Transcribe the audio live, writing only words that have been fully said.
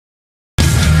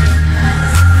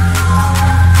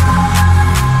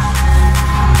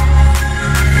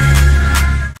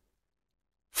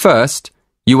First,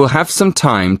 you will have some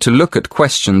time to look at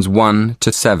questions 1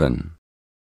 to 7.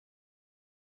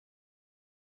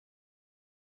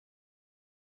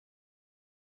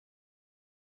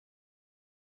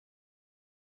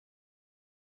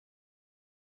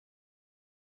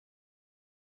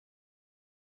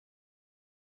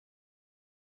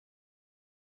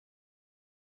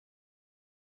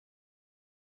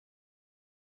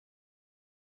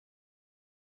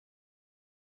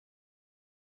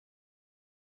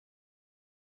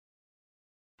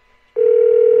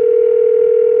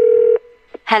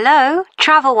 Hello,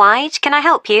 Travelwide, can I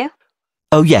help you?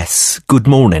 Oh yes, good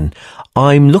morning.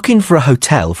 I'm looking for a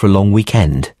hotel for a long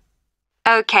weekend.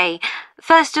 Okay,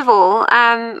 first of all,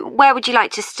 where would you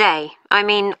like to stay? I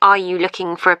mean, are you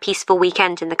looking for a peaceful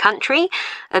weekend in the country,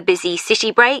 a busy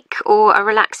city break, or a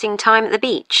relaxing time at the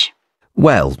beach?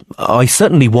 Well, I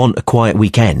certainly want a quiet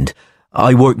weekend.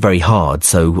 I work very hard,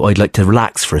 so I'd like to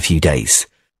relax for a few days.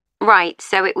 Right,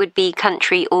 so it would be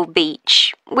country or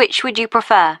beach. Which would you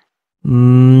prefer?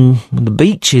 The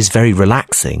beach is very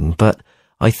relaxing, but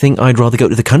I think I'd rather go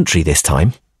to the country this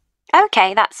time.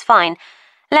 Okay, that's fine.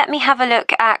 Let me have a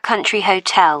look at country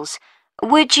hotels.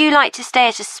 Would you like to stay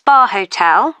at a spa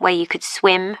hotel where you could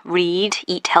swim, read,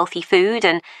 eat healthy food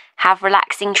and have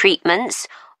relaxing treatments?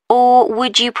 Or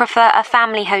would you prefer a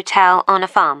family hotel on a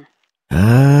farm?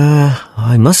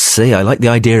 I must say I like the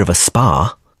idea of a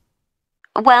spa.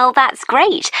 Well, that's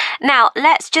great. Now,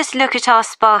 let's just look at our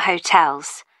spa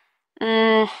hotels.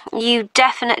 You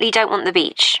definitely don't want the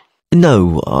beach.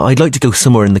 No, I'd like to go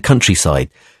somewhere in the countryside,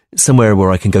 somewhere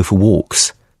where I can go for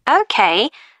walks.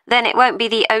 Okay, then it won't be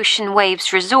the Ocean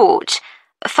Waves Resort.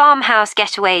 Farmhouse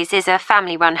Getaways is a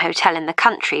family-run hotel in the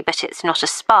country, but it's not a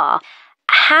spa.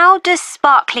 How does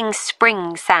Sparkling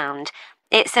Spring sound?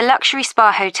 It's a luxury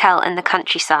spa hotel in the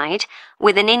countryside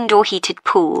with an indoor heated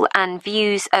pool and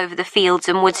views over the fields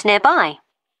and woods nearby.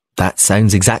 That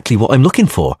sounds exactly what I'm looking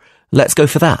for. Let's go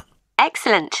for that.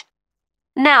 Excellent.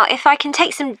 Now, if I can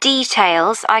take some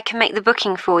details, I can make the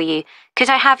booking for you. Could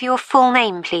I have your full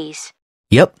name, please?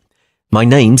 Yep. My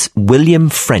name's William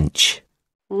French.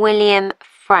 William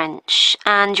French.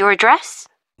 And your address?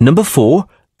 Number 4,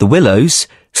 The Willows,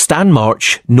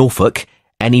 Stanmarch, Norfolk,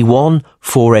 NE1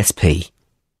 4SP.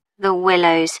 The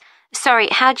Willows. Sorry,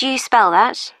 how do you spell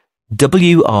that?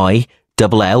 WILLOWS.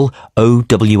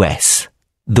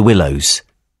 The Willows.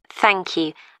 Thank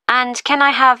you. And can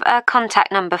I have a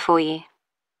contact number for you?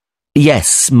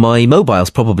 Yes, my mobile's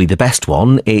probably the best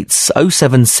one. It's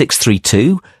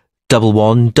 07632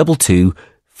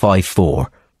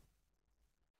 112254.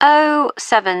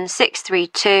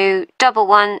 07632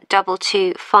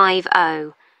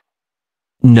 112250.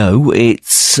 No,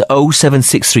 it's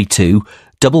 07632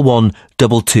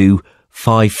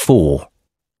 112254.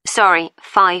 Sorry,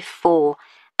 54.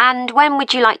 And when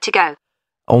would you like to go?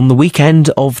 On the weekend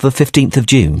of the 15th of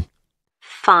June.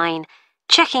 Fine.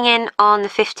 Checking in on the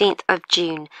 15th of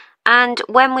June. And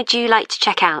when would you like to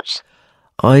check out?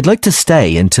 I'd like to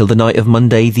stay until the night of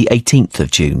Monday the 18th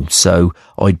of June, so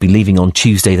I'd be leaving on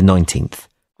Tuesday the 19th.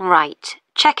 Right.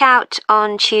 Check out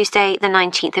on Tuesday the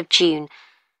 19th of June.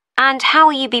 And how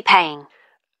will you be paying?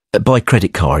 By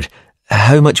credit card.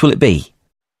 How much will it be?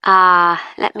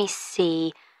 Let me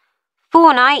see.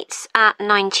 4 nights at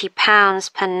 £90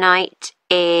 per night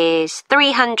is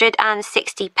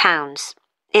 £360.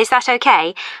 Is that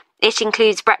okay? It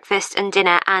includes breakfast and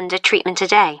dinner and a treatment a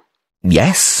day.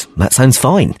 Yes, that sounds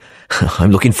fine.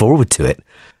 I'm looking forward to it.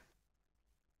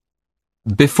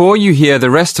 Before you hear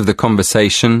the rest of the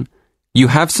conversation, you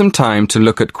have some time to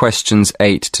look at questions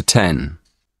 8 to 10.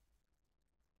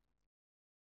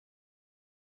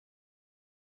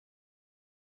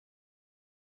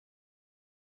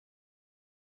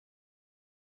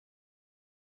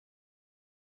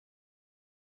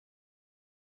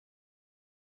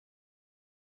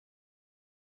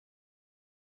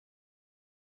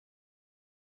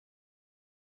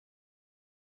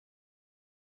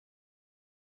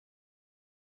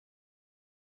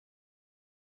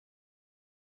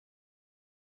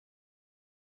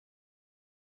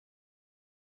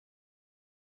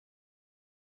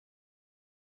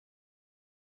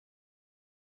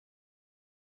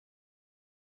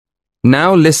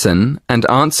 Now listen and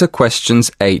answer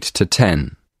questions 8 to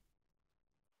 10.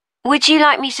 Would you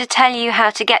like me to tell you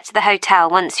how to get to the hotel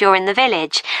once you're in the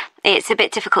village? It's a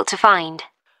bit difficult to find.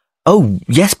 Oh,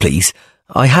 yes, please.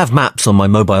 I have maps on my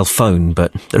mobile phone,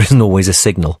 but there isn't always a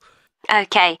signal.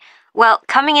 OK. Well,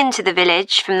 coming into the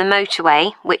village from the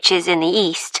motorway, which is in the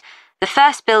east, the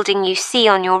first building you see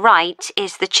on your right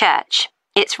is the church.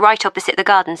 It's right opposite the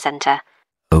garden centre.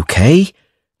 OK.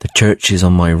 The church is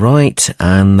on my right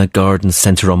and the garden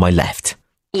centre on my left.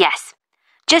 Yes.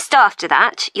 Just after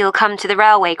that, you'll come to the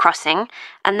railway crossing,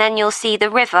 and then you'll see the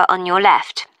river on your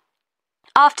left.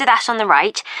 After that on the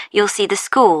right, you'll see the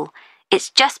school. It's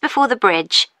just before the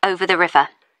bridge over the river.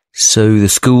 So the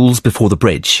school's before the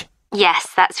bridge? Yes,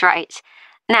 that's right.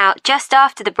 Now, just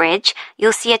after the bridge,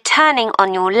 you'll see a turning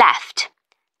on your left.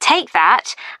 Take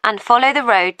that and follow the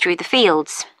road through the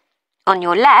fields. On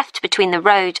your left, between the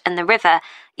road and the river,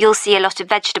 you'll see a lot of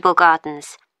vegetable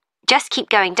gardens. Just keep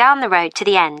going down the road to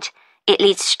the end. It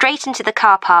leads straight into the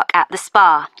car park at the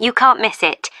spa. You can't miss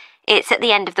it. It's at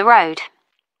the end of the road.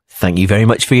 Thank you very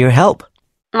much for your help.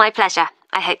 My pleasure.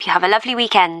 I hope you have a lovely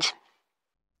weekend.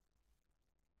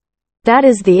 That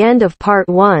is the end of part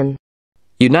 1.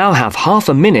 You now have half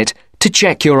a minute to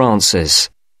check your answers.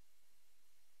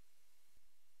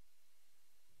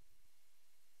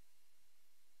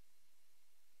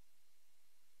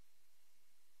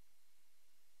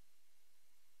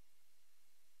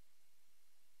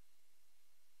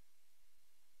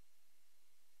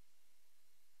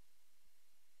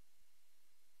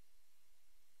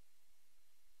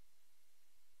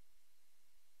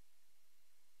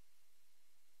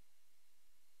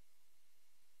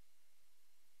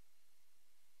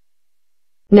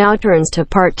 Now turns to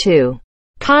part 2.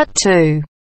 Part 2.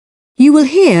 You will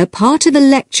hear part of a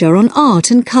lecture on art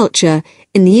and culture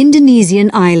in the Indonesian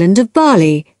island of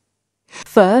Bali.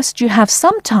 First, you have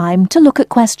some time to look at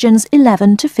questions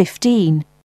 11 to 15.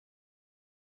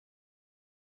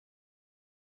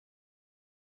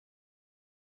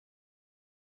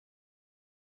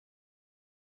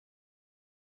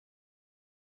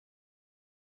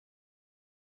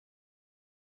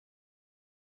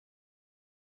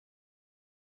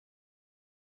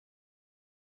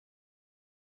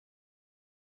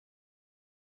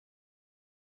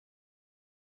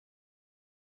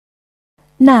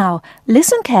 Now,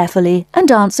 listen carefully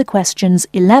and answer questions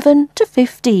 11 to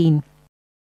 15.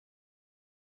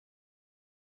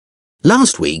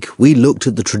 Last week, we looked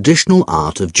at the traditional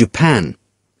art of Japan.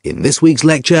 In this week's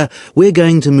lecture, we're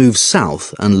going to move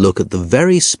south and look at the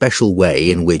very special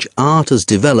way in which art has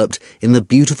developed in the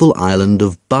beautiful island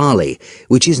of Bali,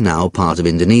 which is now part of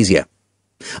Indonesia.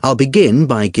 I'll begin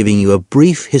by giving you a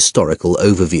brief historical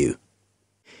overview.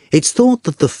 It's thought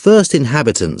that the first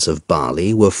inhabitants of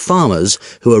Bali were farmers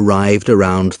who arrived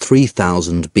around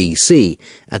 3000 BC,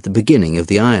 at the beginning of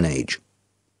the Iron Age.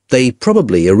 They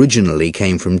probably originally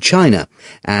came from China,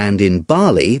 and in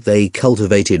Bali they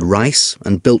cultivated rice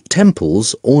and built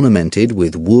temples ornamented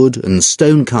with wood and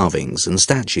stone carvings and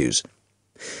statues.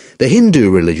 The Hindu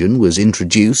religion was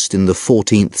introduced in the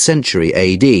 14th century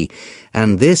AD,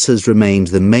 and this has remained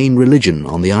the main religion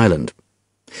on the island.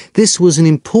 This was an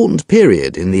important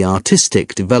period in the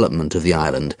artistic development of the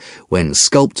island, when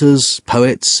sculptors,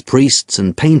 poets, priests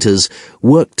and painters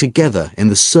worked together in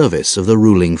the service of the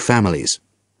ruling families.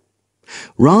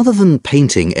 Rather than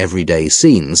painting everyday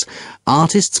scenes,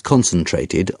 artists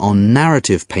concentrated on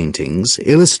narrative paintings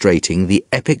illustrating the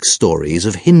epic stories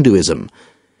of Hinduism.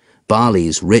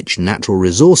 Bali's rich natural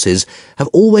resources have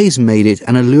always made it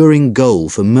an alluring goal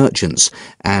for merchants,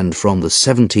 and from the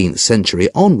 17th century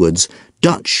onwards,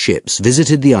 Dutch ships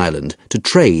visited the island to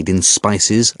trade in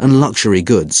spices and luxury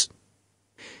goods.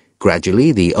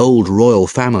 Gradually, the old royal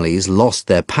families lost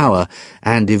their power,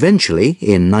 and eventually,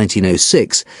 in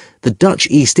 1906, the Dutch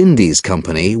East Indies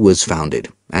Company was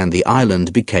founded, and the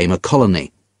island became a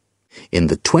colony. In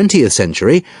the 20th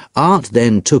century, art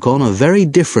then took on a very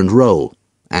different role,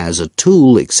 as a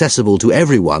tool accessible to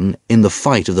everyone in the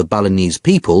fight of the Balinese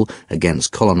people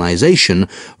against colonization,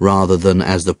 rather than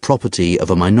as the property of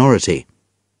a minority.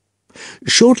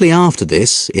 Shortly after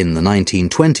this, in the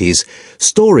 1920s,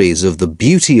 stories of the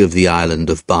beauty of the island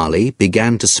of Bali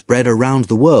began to spread around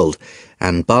the world,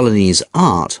 and Balinese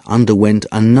art underwent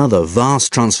another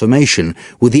vast transformation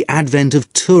with the advent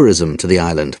of tourism to the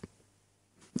island.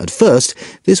 At first,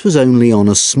 this was only on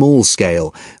a small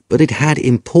scale, but it had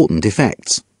important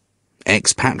effects.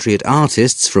 Expatriate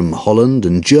artists from Holland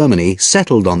and Germany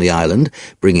settled on the island,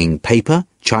 bringing paper,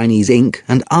 Chinese ink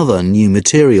and other new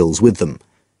materials with them.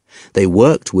 They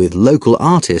worked with local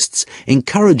artists,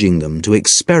 encouraging them to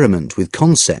experiment with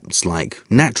concepts like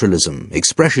naturalism,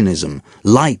 expressionism,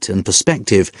 light and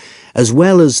perspective, as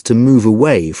well as to move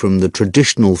away from the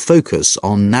traditional focus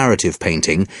on narrative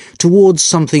painting towards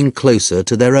something closer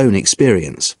to their own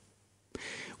experience.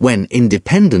 When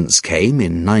independence came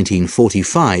in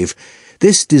 1945,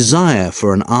 this desire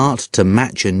for an art to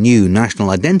match a new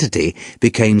national identity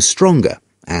became stronger,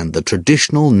 and the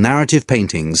traditional narrative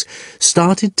paintings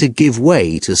started to give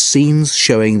way to scenes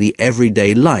showing the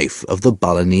everyday life of the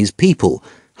Balinese people,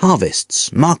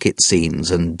 harvests, market scenes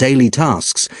and daily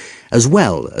tasks, as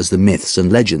well as the myths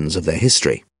and legends of their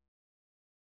history.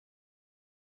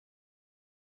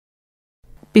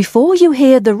 Before you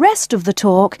hear the rest of the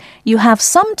talk, you have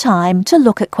some time to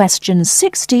look at questions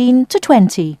 16 to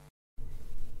 20.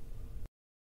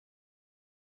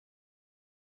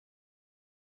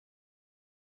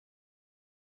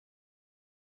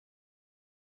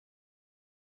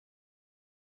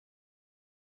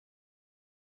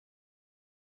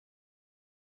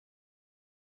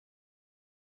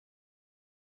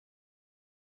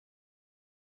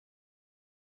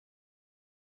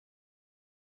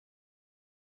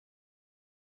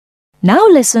 Now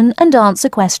listen and answer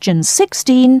questions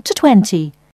 16 to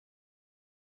 20.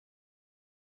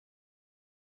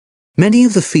 Many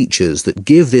of the features that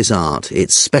give this art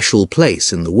its special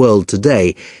place in the world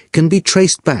today can be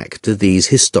traced back to these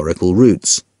historical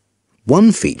roots.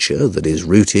 One feature that is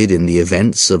rooted in the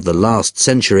events of the last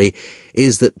century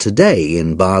is that today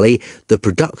in Bali, the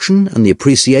production and the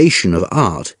appreciation of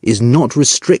art is not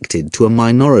restricted to a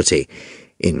minority.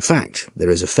 In fact, there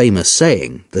is a famous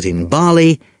saying that in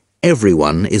Bali,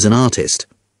 everyone is an artist.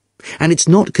 And it's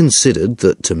not considered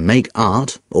that to make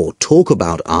art or talk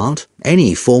about art,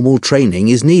 any formal training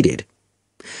is needed.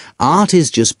 Art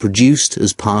is just produced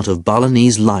as part of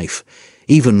Balinese life.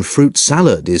 Even fruit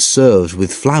salad is served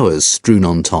with flowers strewn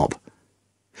on top.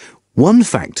 One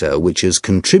factor which has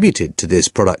contributed to this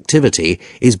productivity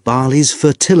is Bali's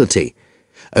fertility.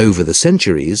 Over the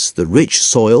centuries, the rich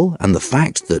soil and the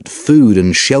fact that food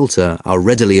and shelter are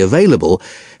readily available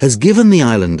has given the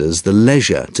islanders the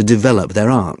leisure to develop their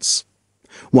arts.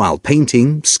 While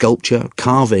painting, sculpture,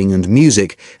 carving and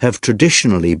music have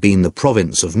traditionally been the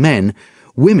province of men,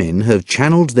 women have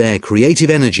channeled their creative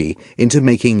energy into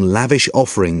making lavish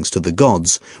offerings to the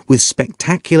gods with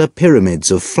spectacular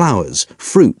pyramids of flowers,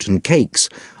 fruit and cakes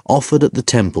offered at the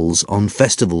temples on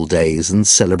festival days and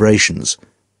celebrations.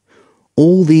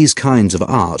 All these kinds of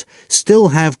art still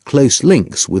have close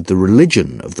links with the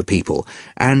religion of the people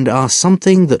and are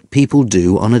something that people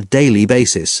do on a daily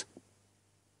basis.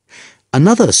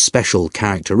 Another special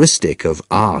characteristic of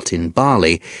art in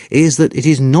Bali is that it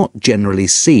is not generally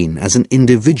seen as an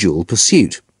individual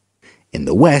pursuit. In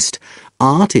the West,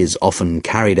 art is often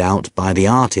carried out by the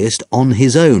artist on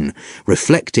his own,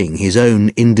 reflecting his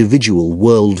own individual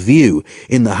worldview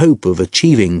in the hope of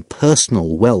achieving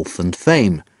personal wealth and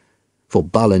fame. For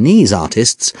Balinese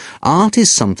artists, art is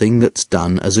something that's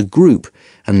done as a group,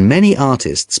 and many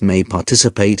artists may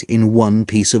participate in one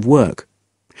piece of work.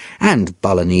 And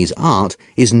Balinese art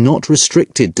is not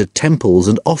restricted to temples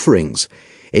and offerings.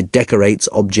 It decorates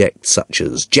objects such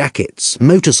as jackets,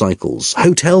 motorcycles,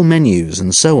 hotel menus,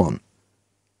 and so on.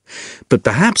 But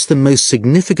perhaps the most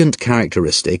significant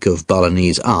characteristic of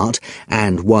Balinese art,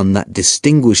 and one that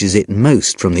distinguishes it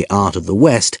most from the art of the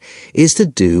West, is to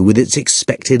do with its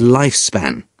expected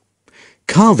lifespan.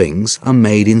 Carvings are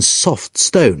made in soft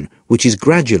stone, which is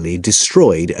gradually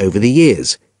destroyed over the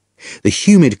years. The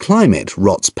humid climate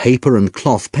rots paper and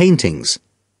cloth paintings.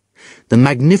 The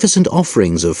magnificent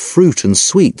offerings of fruit and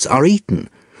sweets are eaten.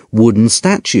 Wooden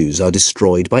statues are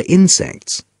destroyed by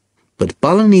insects. But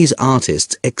Balinese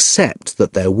artists accept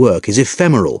that their work is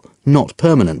ephemeral, not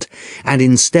permanent, and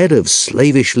instead of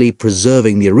slavishly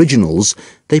preserving the originals,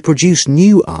 they produce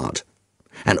new art.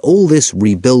 And all this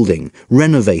rebuilding,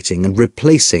 renovating and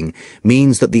replacing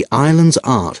means that the island's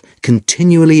art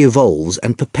continually evolves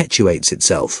and perpetuates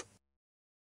itself.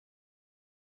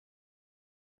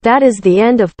 That is the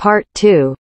end of part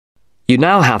 2. You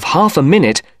now have half a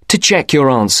minute to check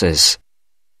your answers.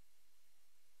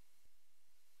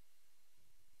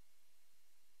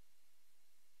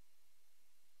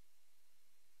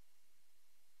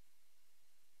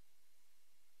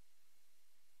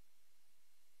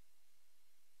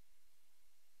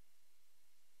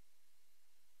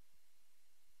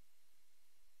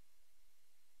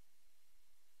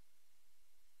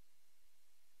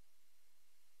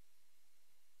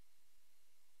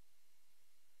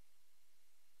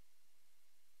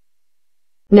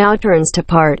 Now turns to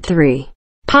part 3.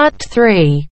 Part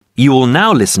 3. You will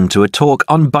now listen to a talk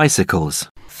on bicycles.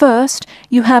 First,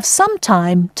 you have some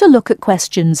time to look at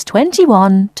questions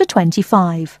 21 to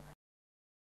 25.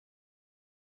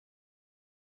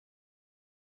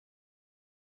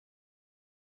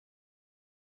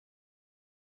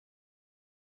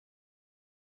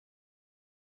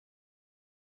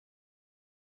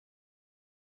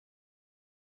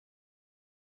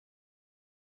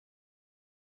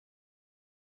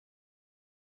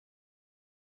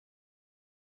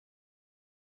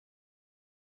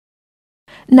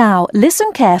 Now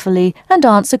listen carefully and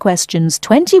answer questions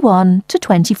 21 to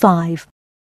 25.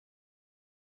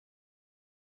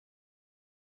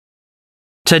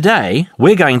 Today,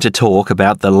 we're going to talk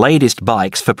about the latest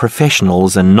bikes for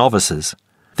professionals and novices.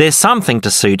 There's something to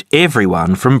suit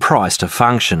everyone from price to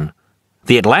function.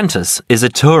 The Atlantis is a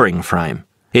touring frame.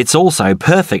 It's also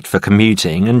perfect for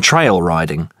commuting and trail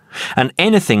riding, and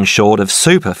anything short of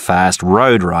super fast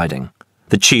road riding.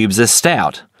 The tubes are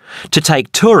stout, to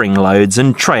take touring loads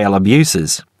and trail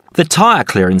abuses. The tyre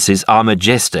clearances are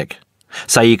majestic,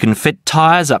 so you can fit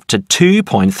tyres up to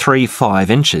 2.35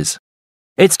 inches.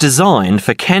 It's designed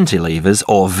for cantilevers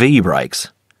or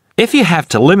V-brakes. If you have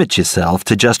to limit yourself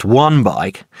to just one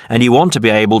bike and you want to be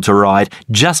able to ride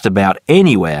just about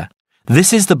anywhere,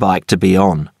 this is the bike to be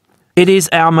on. It is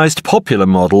our most popular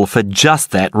model for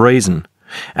just that reason,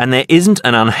 and there isn't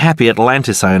an unhappy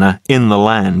Atlantis owner in the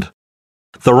land.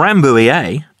 The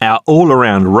Rambouillet, our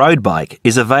all-around road bike,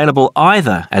 is available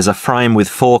either as a frame with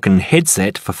fork and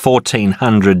headset for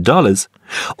 $1,400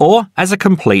 or as a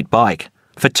complete bike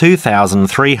for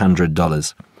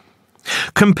 $2,300.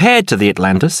 Compared to the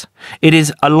Atlantis, it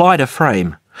is a lighter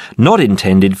frame, not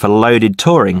intended for loaded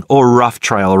touring or rough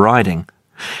trail riding.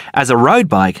 As a road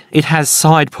bike, it has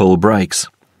side pull brakes.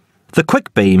 The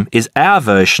Quick Beam is our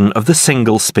version of the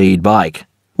single-speed bike.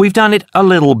 We've done it a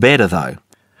little better though.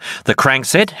 The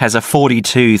crankset has a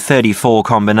 42-34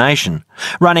 combination,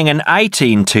 running an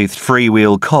 18-toothed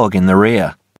freewheel cog in the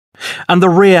rear. And the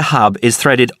rear hub is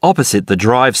threaded opposite the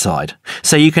drive side,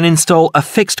 so you can install a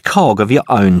fixed cog of your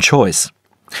own choice.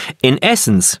 In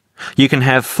essence, you can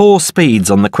have 4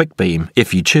 speeds on the Quick Beam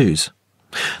if you choose.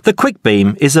 The Quick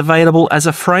Beam is available as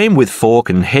a frame with fork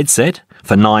and headset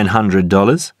for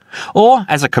 $900 or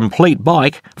as a complete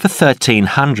bike for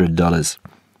 $1,300.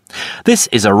 This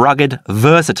is a rugged,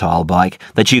 versatile bike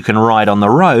that you can ride on the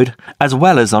road as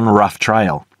well as on rough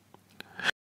trail.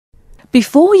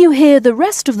 Before you hear the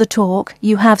rest of the talk,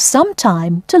 you have some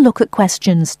time to look at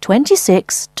questions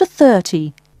 26 to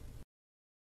 30.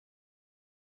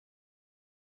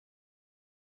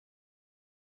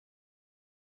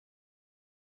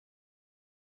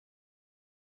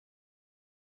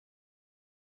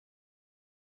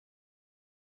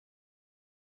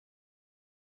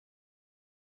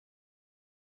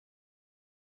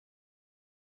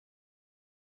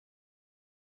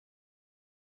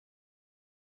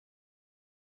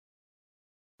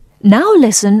 Now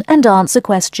listen and answer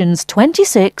questions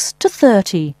 26 to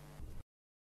 30.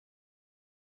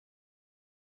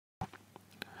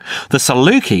 The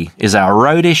Saluki is our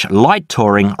roadish, light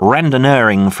touring,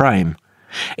 randonneuring frame.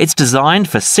 It's designed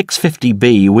for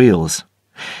 650B wheels.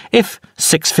 If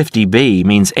 650B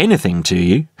means anything to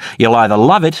you, you'll either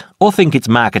love it or think it's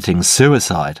marketing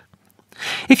suicide.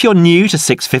 If you're new to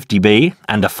 650B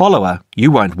and a follower,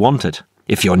 you won't want it.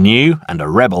 If you're new and a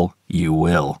rebel, you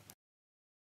will.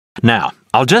 Now,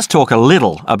 I'll just talk a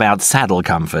little about saddle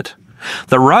comfort.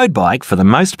 The road bike, for the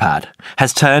most part,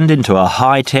 has turned into a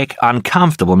high-tech,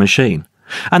 uncomfortable machine,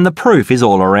 and the proof is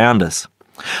all around us.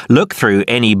 Look through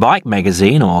any bike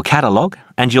magazine or catalogue,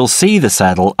 and you'll see the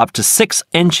saddle up to 6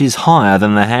 inches higher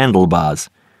than the handlebars.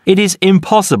 It is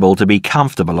impossible to be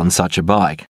comfortable on such a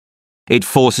bike. It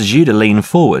forces you to lean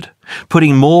forward,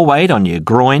 putting more weight on your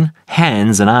groin,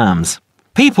 hands and arms.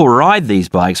 People ride these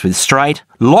bikes with straight,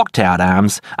 locked-out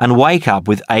arms and wake up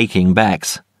with aching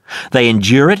backs. They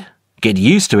endure it, get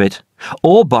used to it,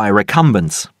 or buy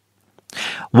recumbents.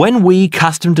 When we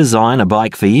custom design a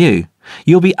bike for you,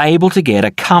 you'll be able to get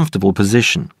a comfortable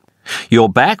position. Your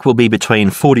back will be between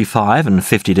 45 and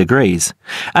 50 degrees,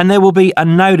 and there will be a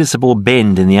noticeable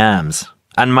bend in the arms.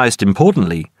 And most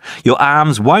importantly, your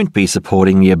arms won't be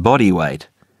supporting your body weight.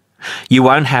 You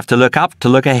won't have to look up to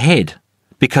look ahead,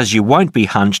 because you won't be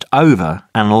hunched over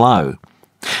and low.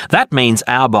 That means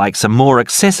our bikes are more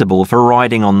accessible for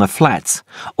riding on the flats,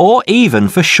 or even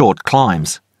for short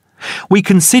climbs. We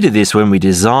consider this when we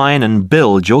design and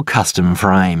build your custom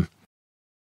frame.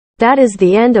 That is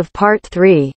the end of part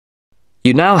 3.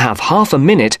 You now have half a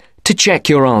minute to check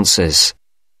your answers.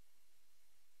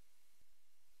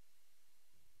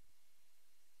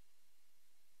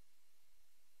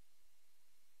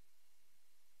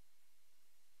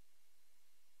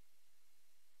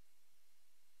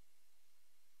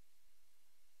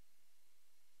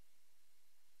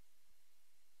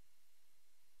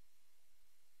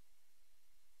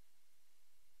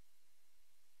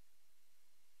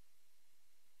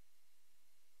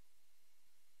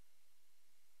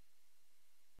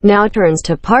 Now turns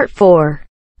to part 4.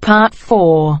 Part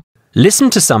 4. Listen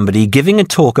to somebody giving a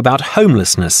talk about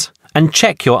homelessness and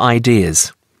check your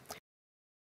ideas.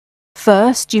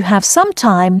 First, you have some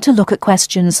time to look at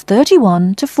questions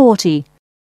 31 to 40.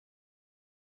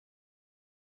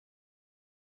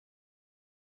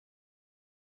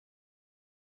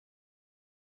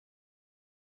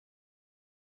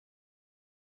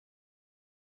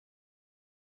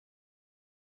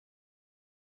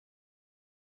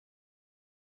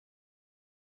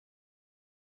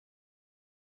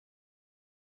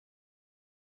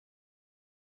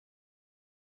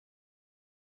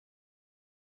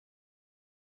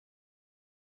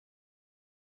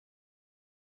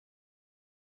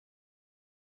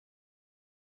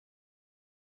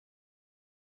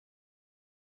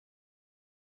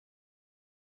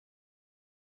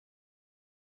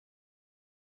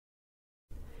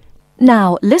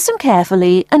 Now listen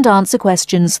carefully and answer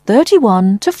questions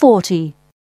 31 to 40.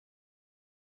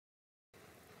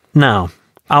 Now,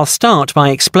 I'll start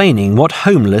by explaining what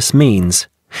homeless means,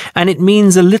 and it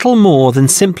means a little more than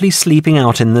simply sleeping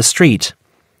out in the street.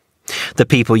 The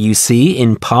people you see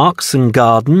in parks and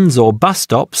gardens or bus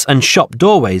stops and shop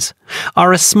doorways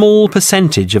are a small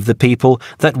percentage of the people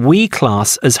that we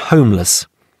class as homeless.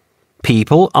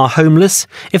 People are homeless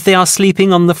if they are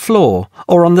sleeping on the floor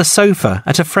or on the sofa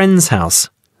at a friend's house.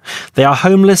 They are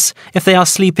homeless if they are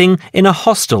sleeping in a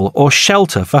hostel or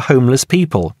shelter for homeless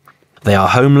people. They are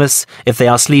homeless if they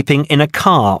are sleeping in a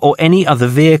car or any other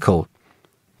vehicle.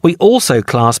 We also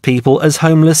class people as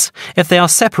homeless if they are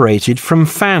separated from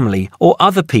family or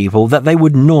other people that they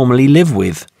would normally live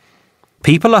with.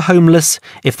 People are homeless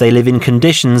if they live in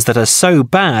conditions that are so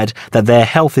bad that their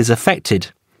health is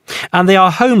affected. And they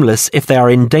are homeless if they are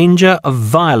in danger of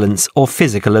violence or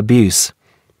physical abuse.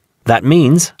 That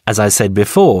means, as I said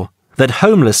before, that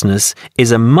homelessness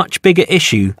is a much bigger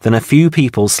issue than a few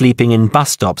people sleeping in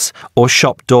bus stops or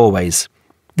shop doorways.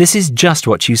 This is just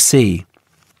what you see.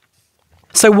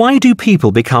 So why do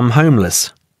people become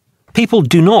homeless? People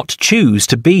do not choose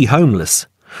to be homeless.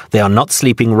 They are not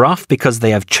sleeping rough because they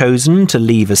have chosen to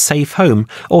leave a safe home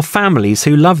or families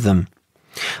who love them.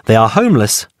 They are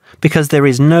homeless because there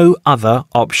is no other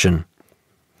option.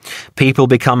 People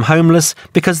become homeless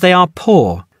because they are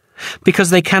poor, because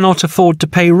they cannot afford to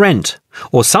pay rent,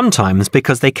 or sometimes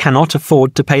because they cannot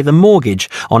afford to pay the mortgage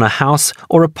on a house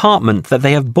or apartment that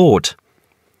they have bought.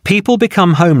 People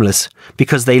become homeless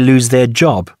because they lose their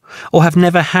job or have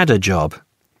never had a job.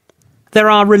 There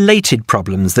are related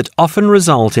problems that often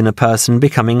result in a person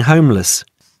becoming homeless.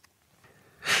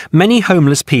 Many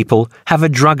homeless people have a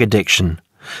drug addiction.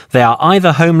 They are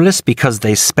either homeless because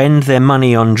they spend their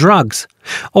money on drugs,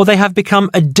 or they have become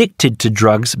addicted to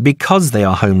drugs because they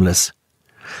are homeless.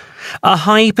 A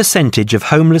high percentage of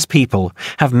homeless people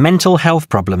have mental health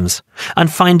problems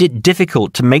and find it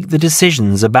difficult to make the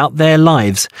decisions about their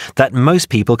lives that most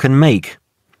people can make.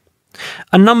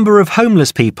 A number of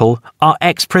homeless people are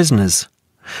ex-prisoners.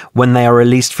 When they are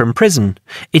released from prison,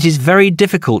 it is very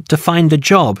difficult to find a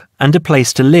job and a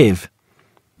place to live.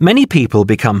 Many people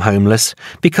become homeless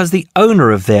because the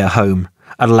owner of their home,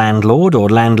 a landlord or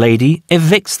landlady,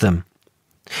 evicts them.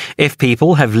 If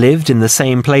people have lived in the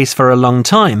same place for a long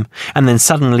time and then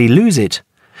suddenly lose it,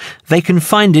 they can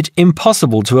find it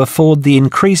impossible to afford the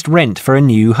increased rent for a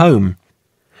new home.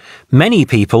 Many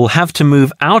people have to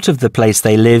move out of the place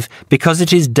they live because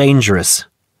it is dangerous.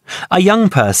 A young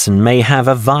person may have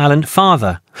a violent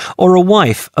father or a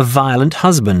wife a violent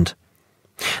husband.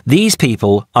 These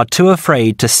people are too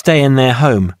afraid to stay in their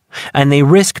home, and they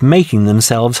risk making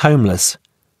themselves homeless.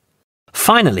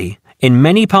 Finally, in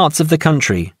many parts of the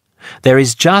country, there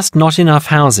is just not enough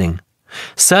housing.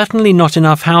 Certainly not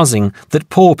enough housing that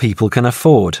poor people can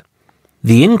afford.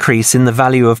 The increase in the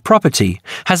value of property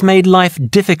has made life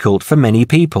difficult for many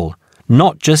people,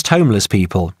 not just homeless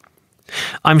people.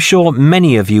 I'm sure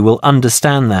many of you will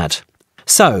understand that.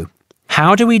 So,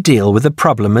 how do we deal with a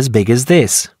problem as big as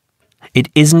this? It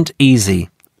isn't easy.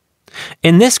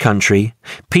 In this country,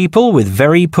 people with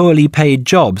very poorly paid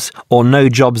jobs or no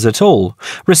jobs at all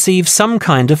receive some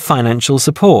kind of financial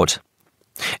support.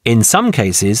 In some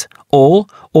cases, all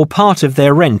or part of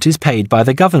their rent is paid by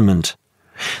the government.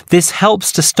 This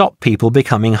helps to stop people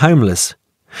becoming homeless.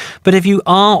 But if you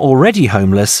are already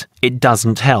homeless, it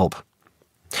doesn't help.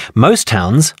 Most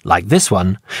towns, like this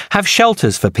one, have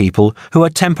shelters for people who are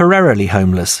temporarily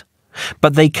homeless,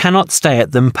 but they cannot stay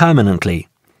at them permanently.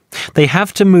 They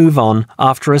have to move on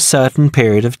after a certain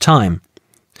period of time.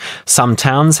 Some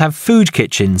towns have food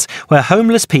kitchens where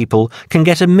homeless people can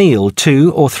get a meal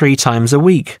 2 or 3 times a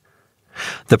week.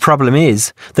 The problem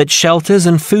is that shelters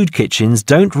and food kitchens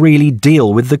don't really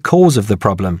deal with the cause of the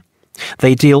problem.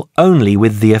 They deal only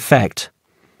with the effect.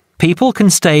 People can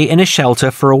stay in a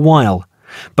shelter for a while,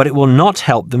 but it will not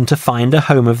help them to find a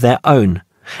home of their own,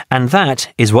 and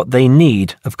that is what they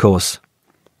need, of course.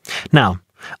 Now,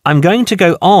 I'm going to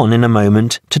go on in a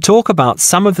moment to talk about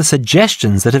some of the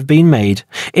suggestions that have been made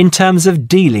in terms of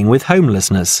dealing with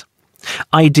homelessness.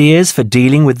 Ideas for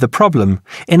dealing with the problem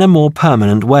in a more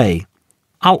permanent way.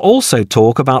 I'll also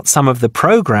talk about some of the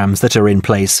programs that are in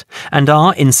place and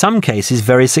are in some cases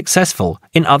very successful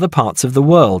in other parts of the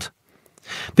world.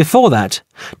 Before that,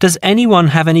 does anyone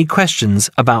have any questions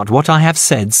about what I have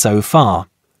said so far?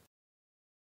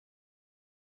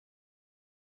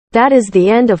 That is the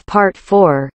end of part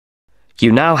 4.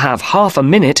 You now have half a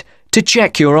minute to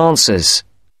check your answers.